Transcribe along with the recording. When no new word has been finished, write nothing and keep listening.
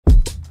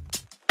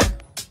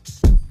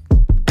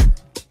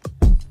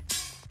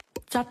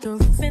Drop the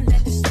roof and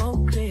let the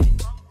smoke clear.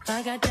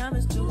 I got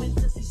diamonds doing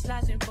pussy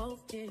slides in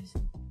both kids.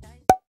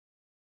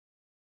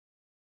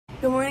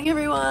 Good morning,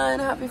 everyone.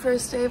 Happy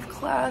first day of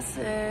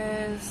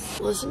classes.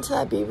 Listen to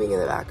that beeping in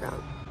the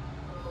background.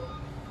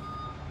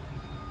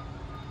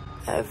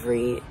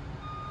 Every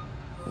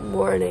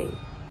morning.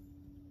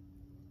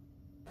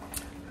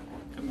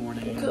 Good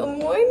morning. Good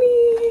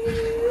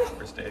morning.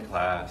 First day of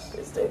class.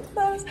 First day of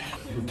class.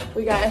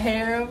 We got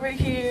hair over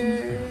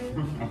here.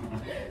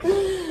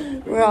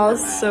 We're all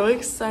so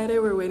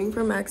excited. We're waiting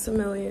for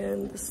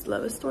Maximilian, the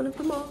slowest one of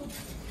them all.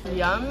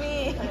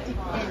 Yummy.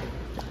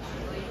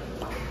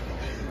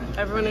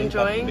 Everyone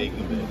enjoying?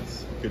 Bacon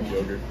bits. Good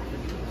yogurt.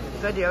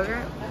 Good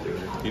yogurt?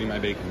 Eating my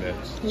bacon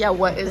bits. Yeah,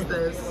 what is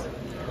this?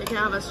 You can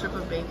have a strip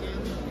of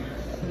bacon.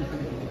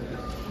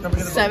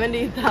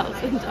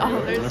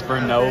 $70,000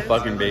 for no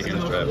fucking bacon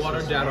strips.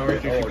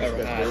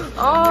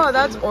 Oh,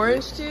 that's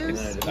orange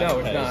juice? No,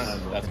 it's not.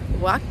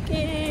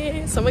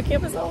 Wacky. Summer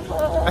camp is over.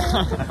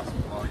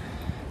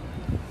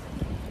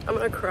 I'm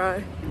gonna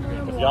cry.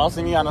 If y'all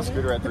see me on a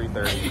scooter at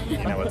 3:30, you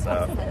know what's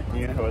up.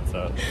 You know what's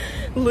up.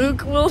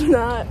 Luke will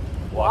not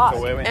walk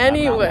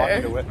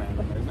anywhere.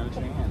 There's no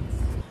chance.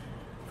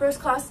 First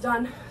class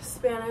done.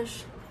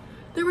 Spanish.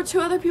 There were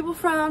 2 other people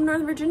from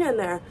Northern Virginia in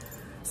there.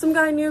 Some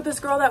guy knew this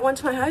girl that went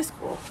to my high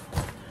school.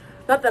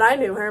 Not that I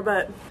knew her,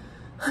 but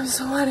I'm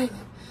sweating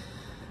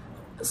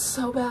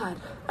so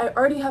bad. I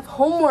already have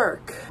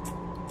homework.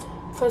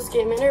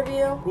 Post-game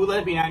interview. Who let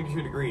it be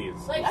 92 degrees?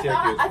 Like,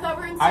 I thought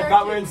we were in Syracuse. I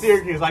thought we were in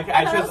Syracuse. Like,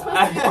 I just...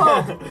 I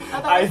thought it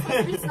was supposed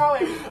to be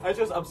snowing. I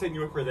just upset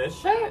you for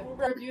this.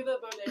 Review the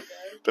bodega.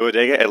 The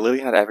bodega, it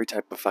literally had every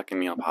type of fucking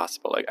meal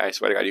possible. Like, I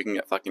swear to God, you can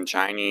get fucking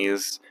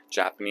Chinese,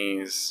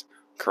 Japanese,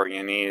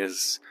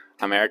 Koreanese,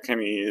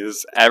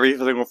 Americanese, every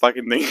single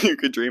fucking thing you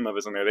could dream of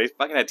is in there. They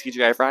fucking had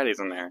TGI Fridays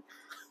in there.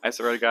 I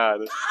swear to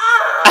God.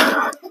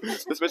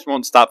 This bitch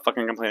won't stop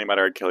fucking complaining about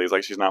her Achilles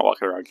like she's not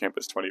walking around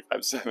campus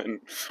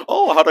 25/7.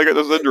 Oh, how'd I get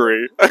this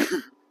injury? How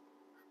do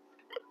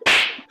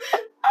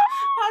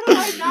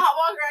I not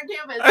walk around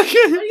campus? What do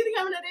you think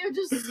I'm gonna do?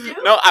 Just scoot?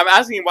 No, I'm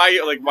asking why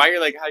you're like,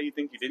 how do you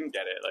think you didn't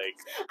get it? Like,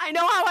 I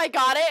know how I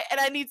got it,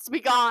 and it needs to be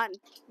gone.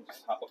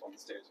 Just hop up on the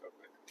stairs real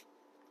quick.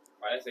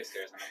 Why did I say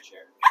stairs on my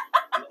chair?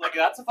 Like,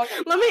 that's a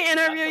fucking... Let me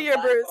interview you,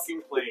 Bruce.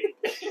 Fucking plate.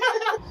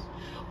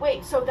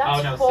 Wait, so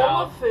that's no, full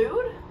south. of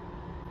food?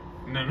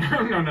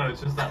 No,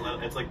 it's just that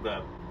little... It's like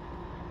the...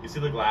 You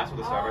see the glass where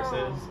the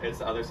Starbucks is? It's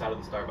the other side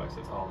of the Starbucks.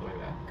 It's all the way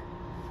back.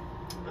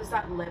 Was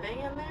that living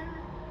in there?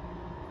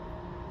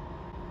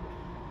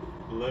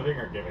 Living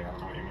or giving? I don't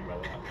know what you mean by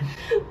that.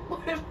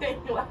 Living?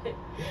 What?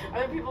 Are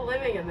there people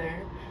living in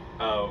there?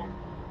 Oh,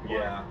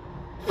 yeah.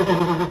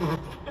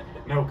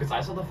 No, because I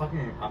saw the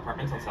fucking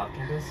apartments on South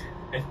Campus.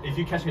 If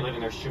you catch me living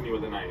there, shoot me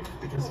with a knife.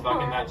 Because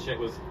fucking that shit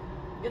was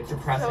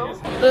depressing as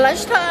hell.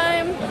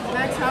 Lunchtime.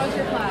 Max, how was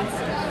your class?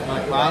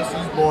 My class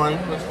is boring.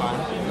 That's fine.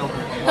 No.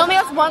 He only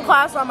has 1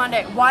 class on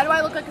Monday. Why do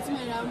I look like a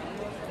tomato?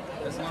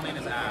 This one made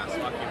his ass.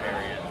 Fuck you,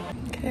 Harriet.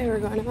 Okay, we're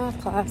going to math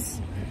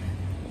class.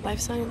 Life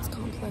Science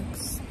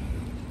Complex.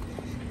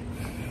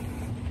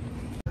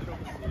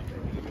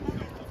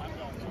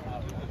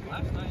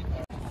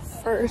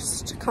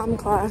 First comm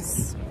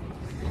class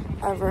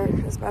ever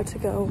is about to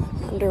go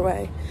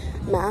underway.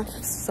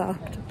 Math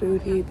sucked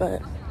booty,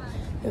 but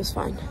it was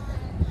fine.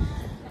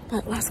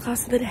 But last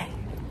class of the day.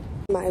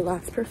 My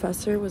last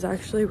professor was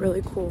actually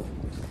really cool.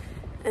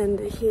 And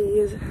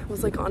he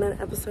was like on an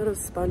episode of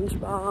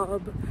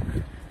SpongeBob.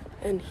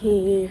 And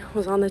he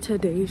was on the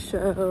Today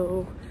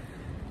Show.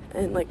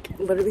 And like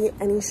literally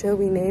any show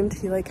we named,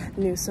 he like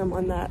knew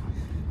someone that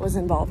was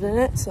involved in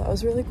it. So that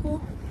was really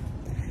cool.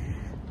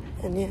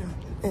 And yeah.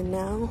 And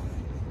now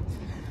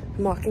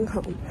I'm walking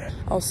home.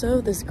 Also,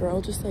 this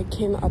girl just like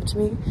came up to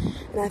me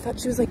and I thought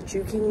she was like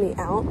juking me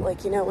out.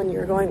 Like, you know, when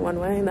you're going one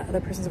way and the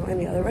other person's going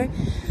the other way.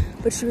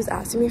 But she was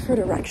asking me for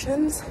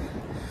directions.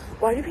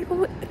 Why do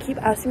people keep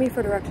asking me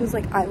for directions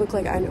like I look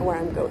like I know where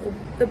I'm going?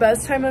 The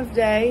best time of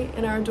day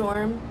in our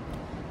dorm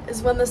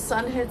is when the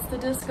sun hits the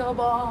disco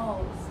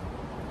balls.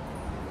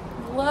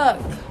 Look.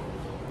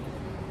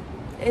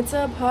 It's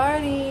a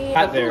party.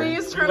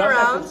 Please turn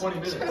around.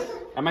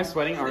 Am I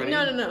sweating already?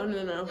 No.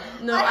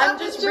 I'm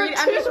just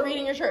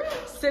reading your shirt.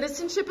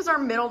 Citizenship is our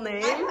middle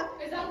name.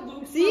 Is that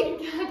Luke's? See?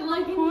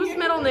 Whose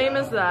middle name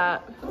is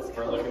that?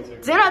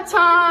 Dinner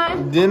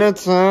time. Dinner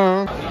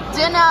time.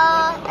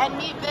 Dinner and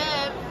meet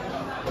Viv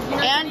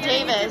and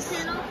Davis.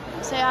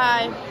 Say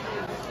hi.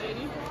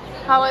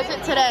 How was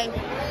it today?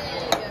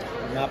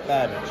 Not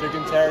bad.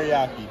 Chicken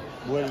teriyaki.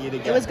 What do you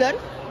get? It was good.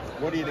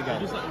 What do you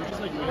get?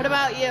 What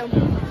about you,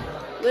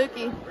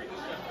 Lukey?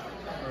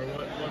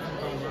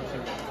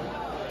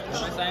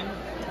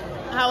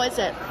 How is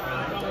it?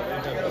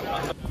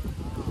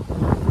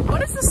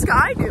 What is the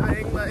sky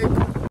doing? Like,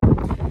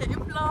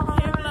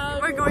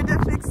 we're going to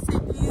fix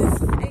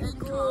Sadie's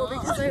ankle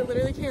because I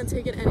literally can't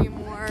take it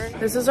anymore.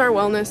 This is our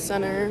wellness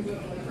center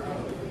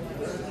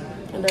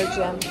and our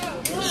gym.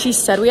 She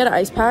said we had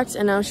ice packs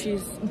and now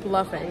she's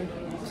bluffing.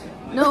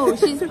 No,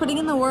 she's putting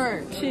in the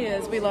work. She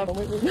is. We love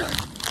her.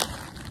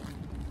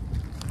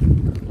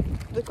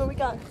 Look what we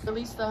got.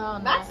 Release the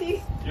hound.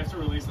 Maxie. You have to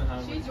release the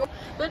hound.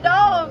 The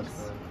dogs.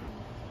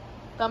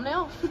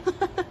 Thumbnail.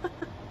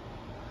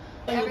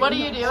 What are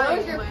you doing?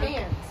 Where's your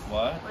pants?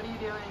 What? What are you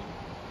doing?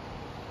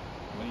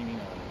 What do you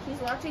mean? He's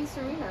watching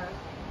Serena.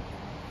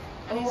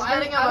 And he's Oh,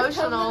 getting I was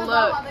telling emotional. him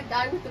about Look. how the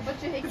guy with the bunch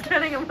of He's hicks.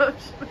 getting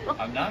emotional.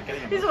 I'm not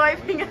getting He's emotional.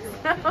 wiping his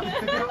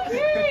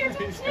nose.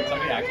 Can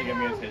somebody actually give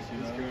me a tissue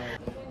though?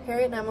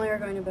 Harriet and Emily are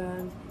going to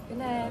bed. Good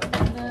night.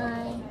 Good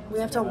night. We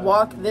have to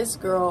walk this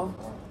girl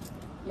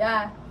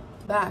Yeah.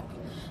 back.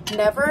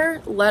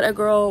 Never let a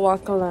girl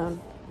walk alone.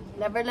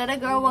 Never let a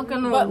girl walk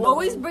alone. But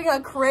always bring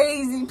a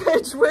crazy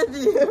bitch with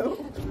you.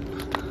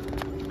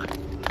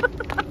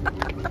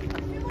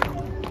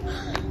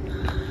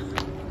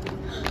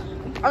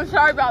 I'm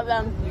sorry about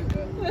them.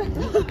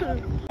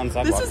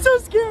 This is so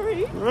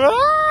scary. I'm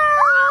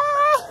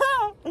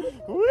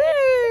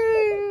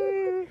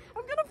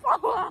gonna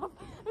fall off. I'm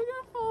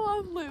gonna fall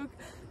off, Luke.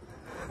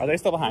 Are they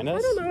still behind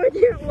us? I don't know. I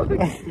can't look. Wait,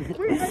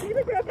 I need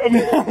to grab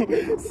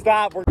it.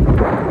 Stop. We're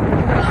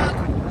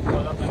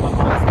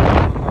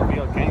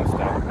real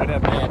gangsta. What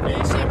up, man?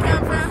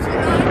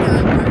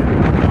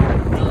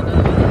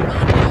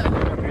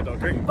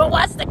 But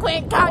what's the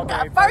quick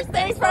conquer? First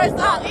things first,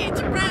 I'll eat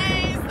your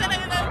brains.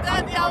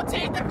 Then I'll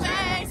take the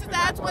face.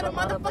 That's what a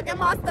motherfucking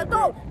monster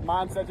do.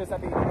 Mom said just at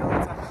the end of the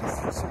time.